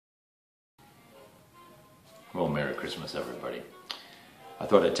Well, Merry Christmas, everybody. I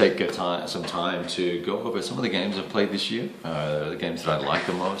thought I'd take some time to go over some of the games I've played this year, the games that I like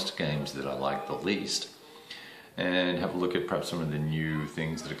the most, games that I like the least, and have a look at perhaps some of the new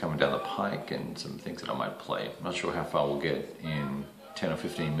things that are coming down the pike and some things that I might play. I'm not sure how far we'll get in 10 or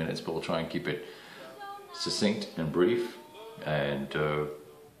 15 minutes, but we'll try and keep it succinct and brief, and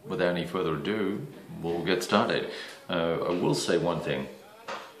without any further ado, we'll get started. I will say one thing.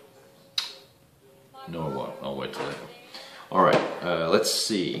 No, I won't. I'll wait till later. Alright, let's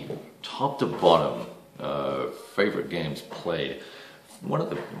see. Top to bottom, favorite games played. One of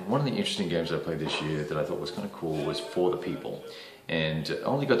the interesting games I played this year that I thought was kind of cool was For the People. And I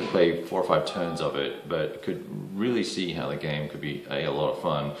only got to play 4 or 5 turns of it, but could really see how the game could be a lot of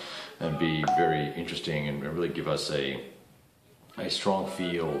fun and be very interesting and really give us a strong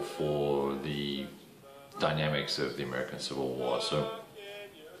feel for the dynamics of the American Civil War. So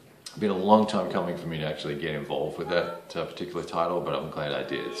it's been a long time coming for me to actually get involved with that particular title, but I'm glad I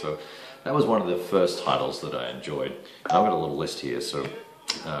did. So that was one of the first titles that I enjoyed. I've got a little list here, so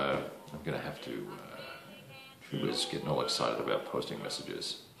I'm going to have to... who is getting all excited about posting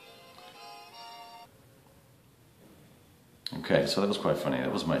messages? Okay, so that was quite funny.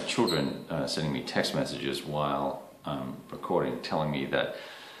 That was my children sending me text messages while I'm recording, telling me that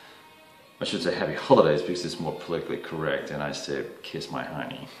I should say happy holidays because it's more politically correct, and I said kiss my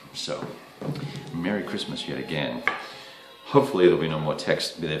honey. So, Merry Christmas yet again. Hopefully there'll be no more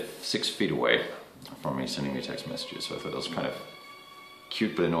text. They're 6 feet away from me sending me text messages, so I thought that was kind of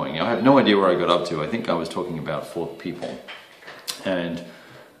cute but annoying. I have no idea where I got up to. I think I was talking about For the People, and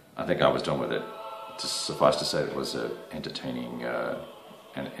I think I was done with it. Just suffice to say it was an entertaining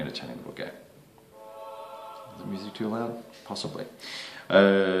little game. Is the music too loud? Possibly.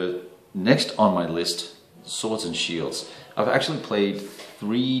 Next on my list, Swords and Shields. I've actually played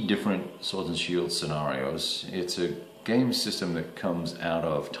 3 different Swords and Shields scenarios. It's a game system that comes out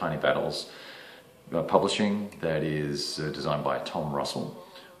of Tiny Battles publishing that is designed by Tom Russell.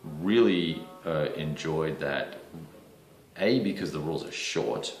 Really enjoyed that. A, because the rules are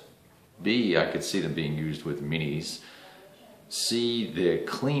short. B, I could see them being used with minis. C, they're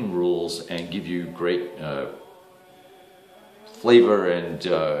clean rules and give you great flavor and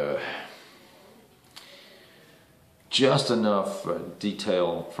just enough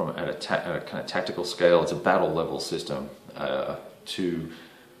detail from at a kind of tactical scale. It's a battle level system to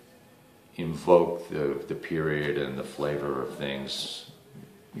invoke the period and the flavor of things.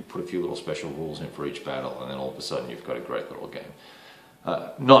 You put a few little special rules in for each battle, and then all of a sudden you've got a great little game.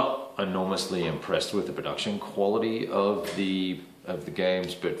 Not enormously impressed with the production quality of the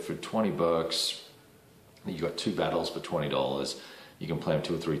games, but for 20 bucks, you got 2 battles for $20. You can play them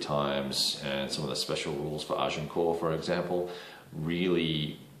 2 or 3 times, and some of the special rules for Agincourt, for example,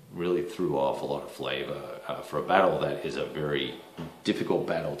 really threw off a lot of flavor for a battle that is a very difficult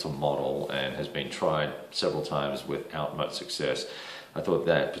battle to model and has been tried several times without much success. I thought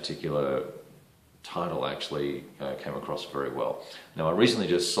that particular title actually came across very well. Now, I recently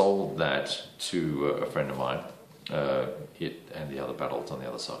just sold that to a friend of mine. It and the other battles on the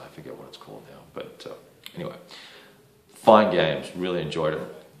other side, I forget what it's called now, but anyway, fine games, really enjoyed it.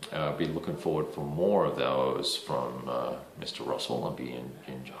 I'll be looking forward for more of those from Mr. Russell. I'll be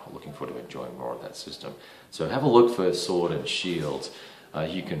looking forward to enjoying more of that system. So have a look for Sword and Shields.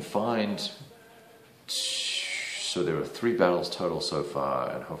 You can find, so there are 3 battles total so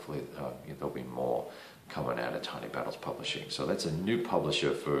far, and hopefully there'll be more coming out of Tiny Battles Publishing. So that's a new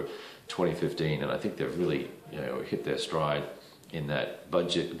publisher for 2015, and I think they've really hit their stride in that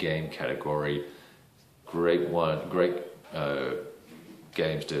budget game category. Great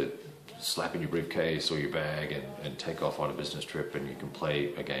games to slap in your briefcase or your bag and take off on a business trip, and you can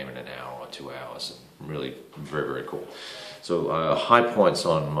play a game in an hour or 2 hours. Really very, very cool. So high points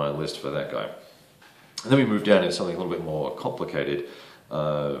on my list for that guy. And then we move down into something a little bit more complicated.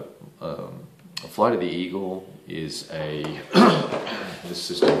 Flight of the Eagle is this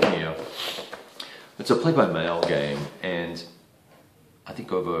system here. It's a play-by-mail game, and I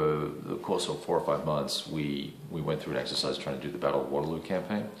think over the course of 4 or 5 months, we went through an exercise trying to do the Battle of Waterloo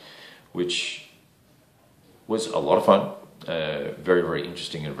campaign, which was a lot of fun, very, very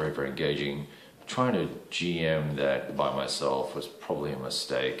interesting and very, very engaging. Trying to GM that by myself was probably a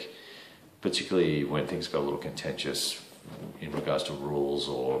mistake, particularly when things got a little contentious in regards to rules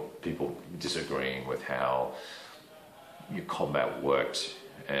or people disagreeing with how your combat worked.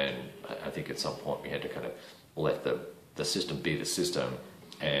 And I think at some point we had to kind of let the system be the system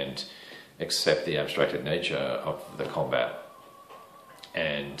and accept the abstracted nature of the combat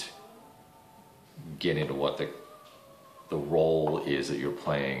and get into what the role is that you're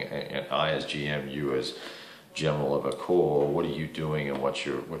playing, and I as GM, you as general of a core. What are you doing and what's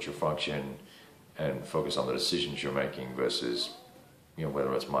your function, and focus on the decisions you're making versus, you know,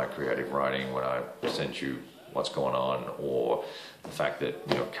 whether it's my creative writing when I send you what's going on, or the fact that,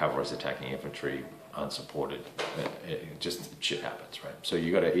 you know, cavalry's attacking infantry unsupported. Just shit happens, right? So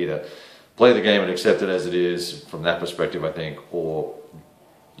you got to either play the game and accept it as it is from that perspective, I think, or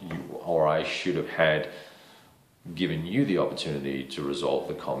I should have had given you the opportunity to resolve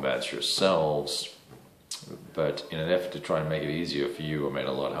the combats yourselves, but in an effort to try and make it easier for you, I made it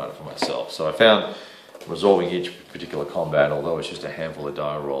a lot harder for myself. So I found resolving each particular combat, although it's just a handful of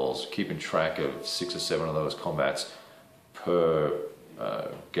die rolls, keeping track of 6 or 7 of those combats per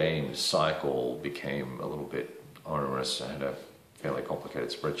game cycle became a little bit onerous. I had a fairly complicated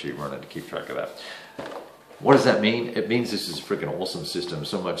spreadsheet running to keep track of that. What does that mean? It means this is a freaking awesome system,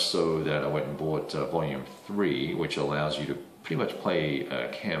 so much so that I went and bought Volume 3, which allows you to pretty much play a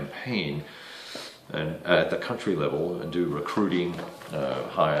campaign and at the country level and do recruiting,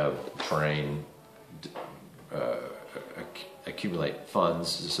 hire, train, accumulate funds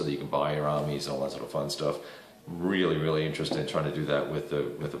so that you can buy your armies and all that sort of fun stuff. Really, really interested in trying to do that with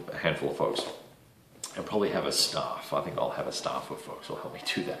a handful of folks. I'll probably have a staff. I think I'll have a staff of folks who will help me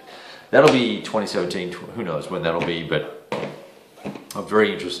do that. That'll be 2017, who knows when that'll be, but I'm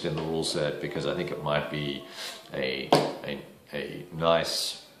very interested in the rule set because I think it might be a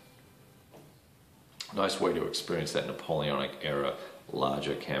nice way to experience that Napoleonic era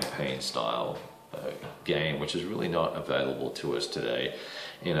larger campaign style game, which is really not available to us today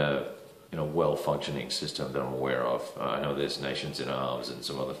in a well-functioning system that I'm aware of. I know there's Nations in Arms and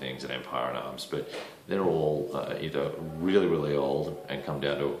some other things, and Empire in Arms, but they're all either really, really old and come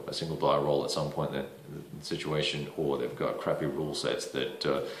down to a single die roll at some point in the situation, or they've got crappy rule sets that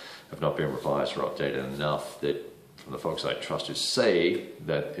have not been revised or updated enough that, from the folks I trust who say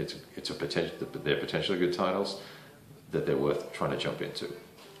that they're potentially good titles, that they're worth trying to jump into.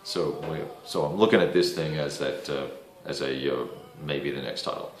 So I'm looking at this thing as maybe the next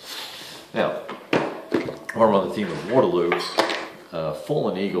title. Now, while we're on the theme of Waterloo,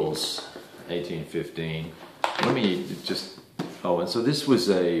 Fallen Eagles, 1815. Let me just... Oh, and so this was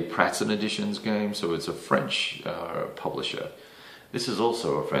a Pratson Editions game, so it's a French publisher. This is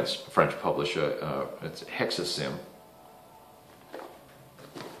also a French publisher. It's Hexasim.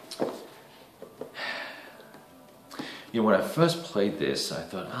 You know, when I first played this, I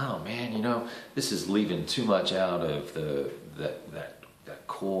thought, oh man, you know, this is leaving too much out of that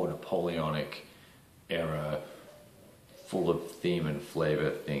core Napoleonic era, full of theme and flavor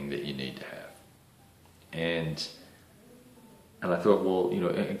thing that you need to have. And I thought, well, you know,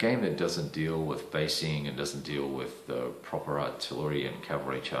 a game that doesn't deal with facing and doesn't deal with proper artillery and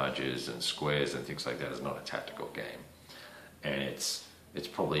cavalry charges and squares and things like that is not a tactical game. And it's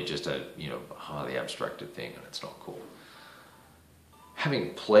probably just a, you know, highly abstracted thing, and it's not cool.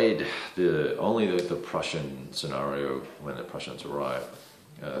 Having played only the Prussian scenario, when the Prussians arrived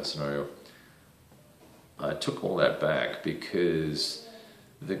scenario, I took all that back because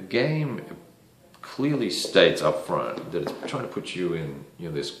the game clearly states up front that it's trying to put you in, you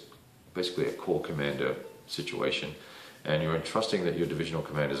know, this basically a corps commander situation, and you're entrusting that your divisional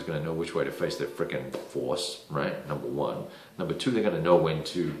commanders are going to know which way to face their frickin' force, right? Number one. Number two, they're going to know when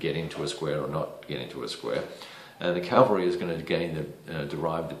to get into a square or not get into a square. And the cavalry is going to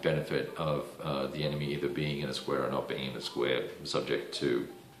derive the benefit of the enemy either being in a square or not being in a square, subject to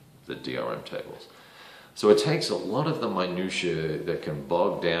the DRM tables. So it takes a lot of the minutiae that can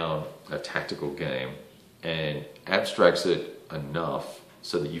bog down a tactical game and abstracts it enough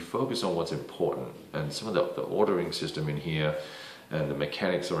so that you focus on what's important. And some of the ordering system in here and the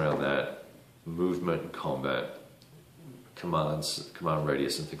mechanics around that, movement, combat, commands, command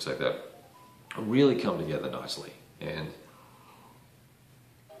radius and things like that, really come together nicely. And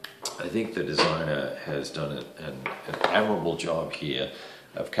I think the designer has done an admirable job here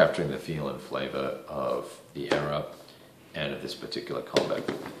of capturing the feel and flavor of the era and of this particular combat.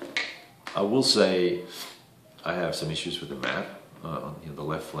 I will say I have some issues with the map. The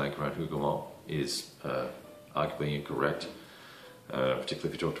left flank around Hougoumont is arguably incorrect, particularly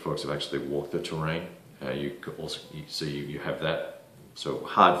if you talk to folks who've actually walked the terrain. You have that. So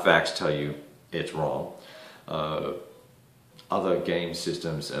hard facts tell you it's wrong. Other game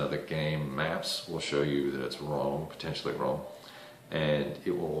systems and other game maps will show you that it's wrong, potentially wrong. And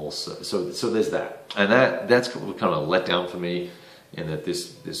it will also, so there's that. And that's kind of a letdown for me, in that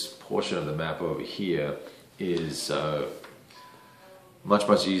this portion of the map over here is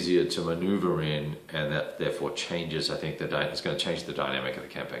much easier to maneuver in, and that therefore changes, I think, it's going to change the dynamic of the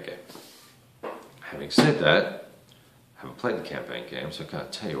campaign game. Having said that, I haven't played the campaign game, so I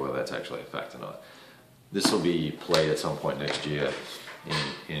can't tell you whether that's actually a fact or not. This will be played at some point next year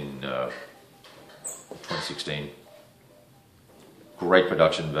in 2016. Great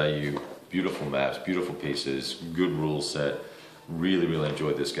production value, beautiful maps, beautiful pieces, good rule set. Really, really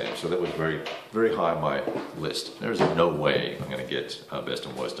enjoyed this game. So that was very, very high on my list. There is no way I'm going to get best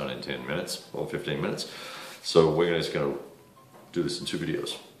and worst done in 10 minutes or 15 minutes. So we're just going to do this in 2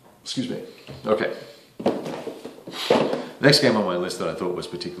 videos. Excuse me. Okay. Next game on my list that I thought was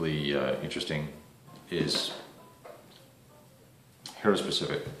particularly interesting is Heroes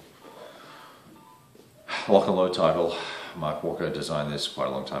Pacific. Lock and load title. Mark Walker designed this quite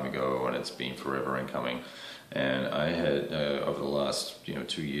a long time ago, and it's been forever incoming. And I had over the last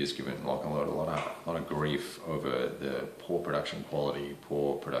 2 years given Lock and Load a lot of grief over the poor production quality,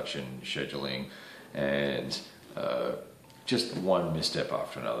 poor production scheduling, and just one misstep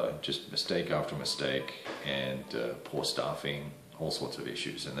after another, just mistake after mistake, and poor staffing, all sorts of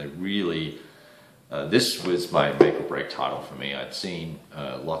issues. And they really, this was my make or break title for me. I'd seen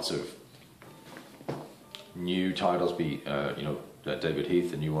lots of new titles be, David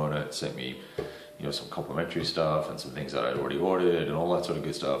Heath, the new owner, sent me some complimentary stuff and some things that I'd already ordered and all that sort of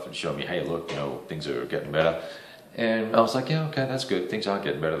good stuff, and showed me, hey, look, things are getting better. And I was like, yeah, okay, that's good. Things are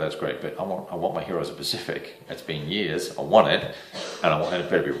getting better, that's great. But I want my Heroes of Pacific. It's been years. I want it, and it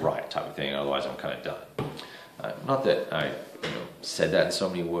better be right type of thing. Otherwise, I'm kind of done. Not that I said that in so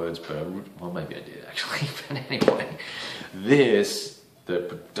many words, but well, maybe I did actually. But anyway, the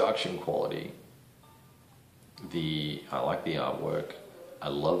production quality, I like the artwork. I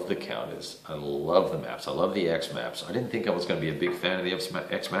love the counters. I love the maps. I love the X maps. I didn't think I was going to be a big fan of the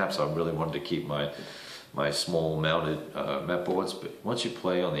X maps. I really wanted to keep my small mounted map boards. But once you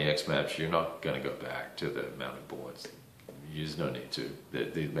play on the X maps, you're not going to go back to the mounted boards. There's no need to.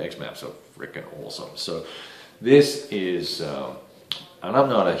 The X maps are freaking awesome. So this is, and I'm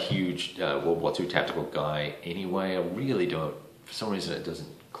not a huge World War II tactical guy anyway. I really don't. For some reason, it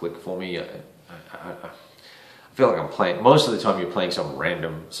doesn't click for me. I feel like I'm playing, most of the time you're playing some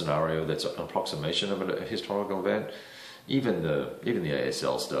random scenario that's an approximation of a historical event. Even the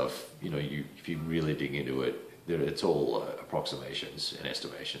ASL stuff, if you really dig into it, it's all approximations and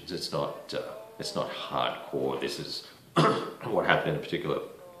estimations. It's not hardcore. This is what happened in a particular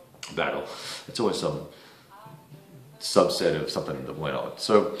battle. It's always some subset of something that went on.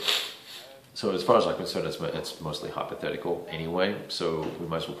 So as far as I'm concerned, it's mostly hypothetical anyway, so we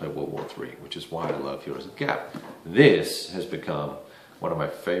might as well play World War III, which is why I love Heroes of the Gap. This has become one of my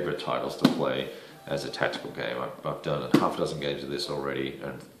favorite titles to play as a tactical game. I've done a half dozen games of this already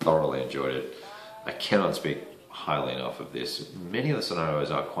and thoroughly enjoyed it. I cannot speak highly enough of this. Many of the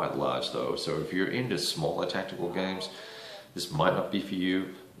scenarios are quite large though, so if you're into smaller tactical games, this might not be for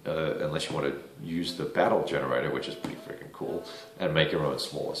you. Unless you want to use the battle generator, which is pretty freaking cool, and make your own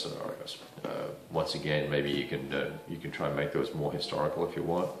smaller scenarios. Once again, maybe you can try and make those more historical if you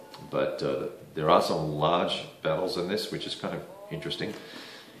want. But there are some large battles in this, which is kind of interesting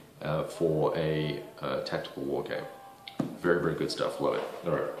for a tactical war game. Very, very good stuff. Love it.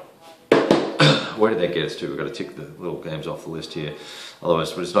 All right. Where did that get us to? We've got to tick the little games off the list here.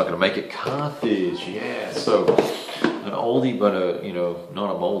 Otherwise, we're just not going to make it. Carthage, yeah. So an oldie, but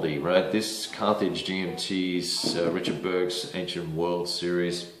not a moldy, right? This Carthage GMT's Richard Berg's Ancient World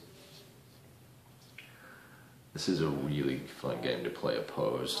series. This is a really fun game to play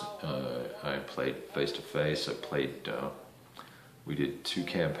opposed. I played face to face. We did 2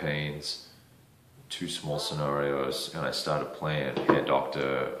 campaigns, 2 small scenarios, and I started playing Herr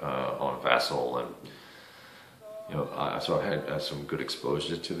Doctor on Vassal, and so I had some good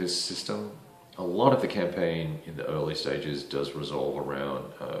exposure to this system. A lot of the campaign in the early stages does resolve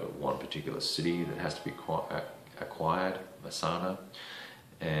around one particular city that has to be acquired, Messana,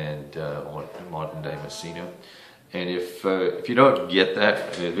 and modern day Messina. And if you don't get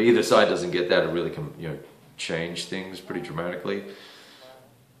that, if either side doesn't get that, it really can change things pretty dramatically.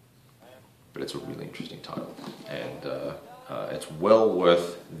 But it's a really interesting title, and it's well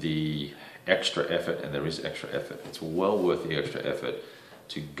worth the extra effort, and there is extra effort. It's well worth the extra effort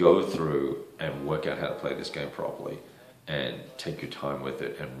to go through and work out how to play this game properly and take your time with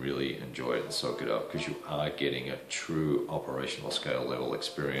it and really enjoy it and soak it up, because you are getting a true operational scale level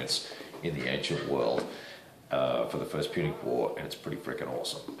experience in the ancient world for the First Punic War, and it's pretty freaking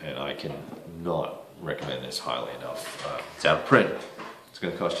awesome. And I can not recommend this highly enough. It's out of print. It's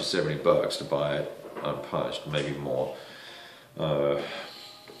going to cost you $70 to buy it unpunished, maybe more. Have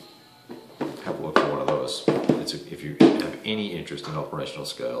a look for one of those. If you have any interest in operational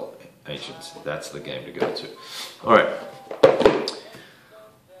scale ancients, that's the game to go to. All right.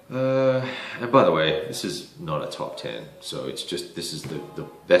 And by the way, this is not a top 10, so it's just, this is the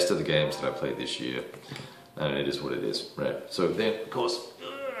best of the games that I played this year, and it is what it is, right? So then, of course,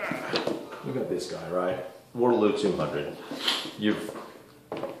 look at this guy, right? Waterloo 200. You've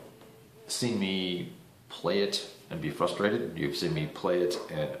seen me play it and be frustrated. You've seen me play it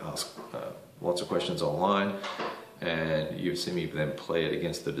and ask lots of questions online, and you've seen me then play it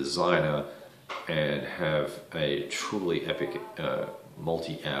against the designer and have a truly epic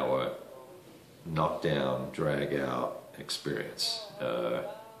multi-hour knockdown, drag out experience.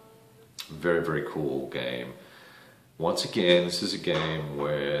 Very, very cool game. Once again, this is a game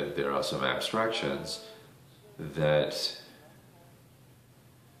where there are some abstractions that,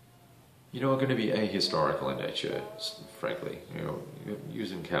 you know, are going to be ahistorical in nature, frankly. You know,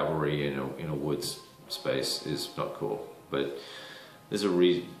 using cavalry in a woods space is not cool, but there's a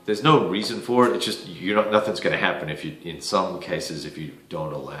reason. There's no reason for it. It's just nothing's going to happen if you, in some cases, if you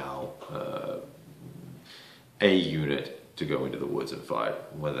don't allow a unit to go into the woods and fight.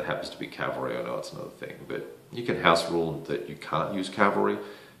 Whether it happens to be cavalry or not, it's another thing. But you can house rule that you can't use cavalry. It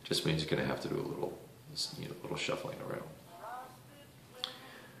just means you're going to have to do a little, little shuffling around.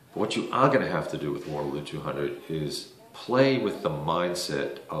 But what you are going to have to do with Waterloo 200 is play with the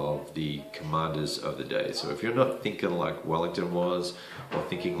mindset of the commanders of the day. So if you're not thinking like Wellington was, or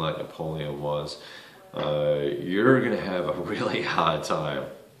thinking like Napoleon was, you're going to have a really hard time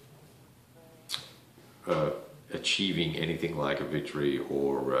achieving anything like a victory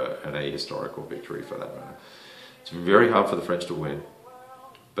or an ahistorical victory for that matter. It's very hard for the French to win,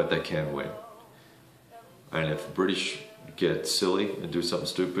 but they can win. And if the British get silly and do something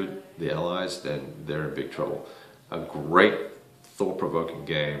stupid, the Allies, then they're in big trouble. A great, thought-provoking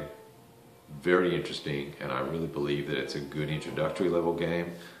game, very interesting, and I really believe that it's a good introductory level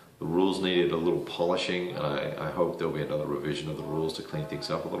game. The rules needed a little polishing, and I hope there'll be another revision of the rules to clean things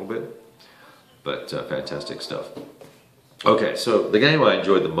up a little bit. But fantastic stuff. Okay, so the game I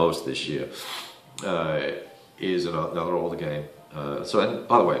enjoyed the most this year is another older game. And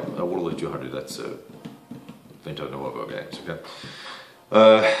by the way, Waterloo 200, that's Vento Nuovo games, okay?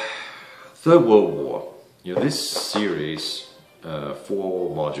 Third World War. You know, this series, 4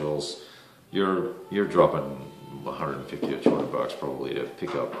 modules, you're dropping 150 or 200 bucks probably to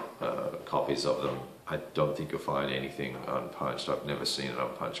pick up copies of them. I don't think you'll find anything unpunched. I've never seen an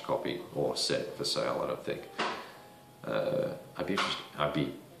unpunched copy or set for sale, I don't think. I'd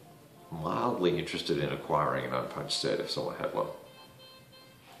be mildly interested in acquiring an unpunched set if someone had one.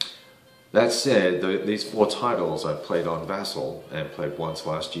 That said, these 4 titles I played on Vassal and played once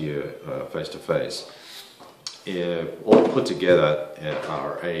last year face to face, all put together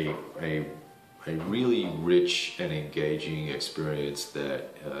are a really rich and engaging experience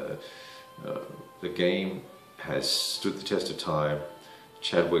that the game has stood the test of time.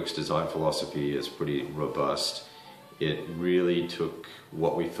 Chadwick's design philosophy is pretty robust. It really took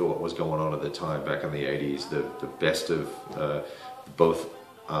what we thought was going on at the time back in the 80s, the best of both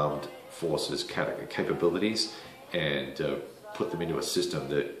armed forces capabilities, and put them into a system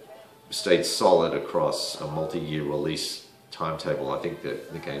that stayed solid across a multi-year release timetable. I think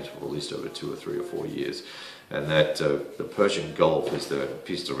that the games were released over 2 or 3 or 4 years, and that the Persian Gulf is the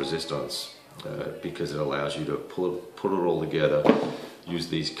piece de resistance because it allows you to put it all together, use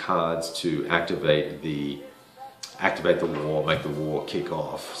these cards to activate the war, make the war kick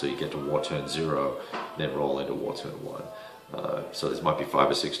off, so you get to war turn 0, then roll into war turn 1. So there might be 5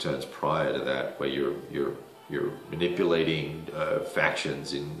 or 6 turns prior to that where you're manipulating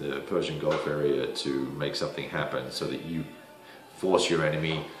factions in the Persian Gulf area to make something happen, so that you force your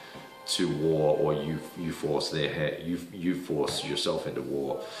enemy to war, or you force you force yourself into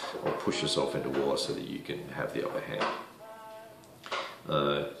war, or push yourself into war so that you can have the upper hand.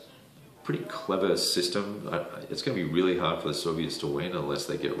 Pretty clever system. It's going to be really hard for the Soviets to win unless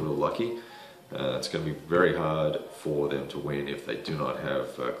they get real lucky. It's going to be very hard for them to win if they do not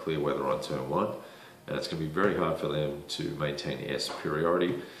have clear weather on turn 1, and it's going to be very hard for them to maintain air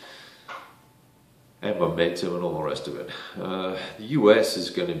superiority and momentum and all the rest of it. The US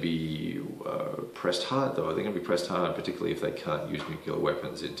is going to be pressed hard, though. They're going to be pressed hard, particularly if they can't use nuclear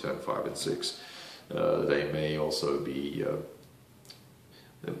weapons in turn 5 and 6. They may also be...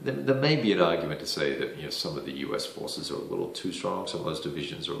 There may be an argument to say that some of the US forces are a little too strong, some of those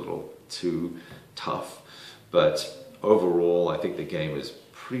divisions are a little too tough, but overall I think the game is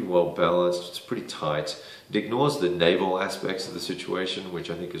pretty well balanced, it's pretty tight. It ignores the naval aspects of the situation, which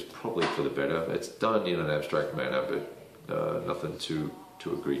I think is probably for the better. It's done in an abstract manner, but nothing too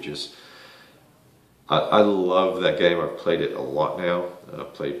egregious. I love that game. I've played it a lot now.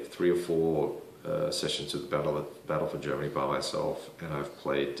 I've played 3 or 4 sessions of Battle for Germany by myself, and I've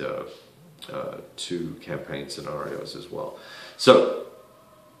played 2 campaign scenarios as well. So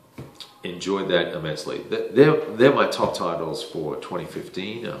enjoyed that immensely. They're my top titles for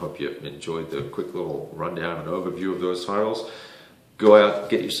 2015. I hope you enjoyed the quick little rundown and overview of those titles. Go out,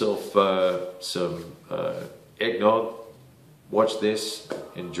 get yourself some eggnog, watch this,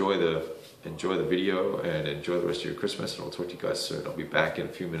 enjoy the video, and enjoy the rest of your Christmas, and I'll talk to you guys soon. I'll be back in a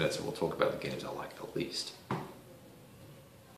few minutes and we'll talk about the games I like the least.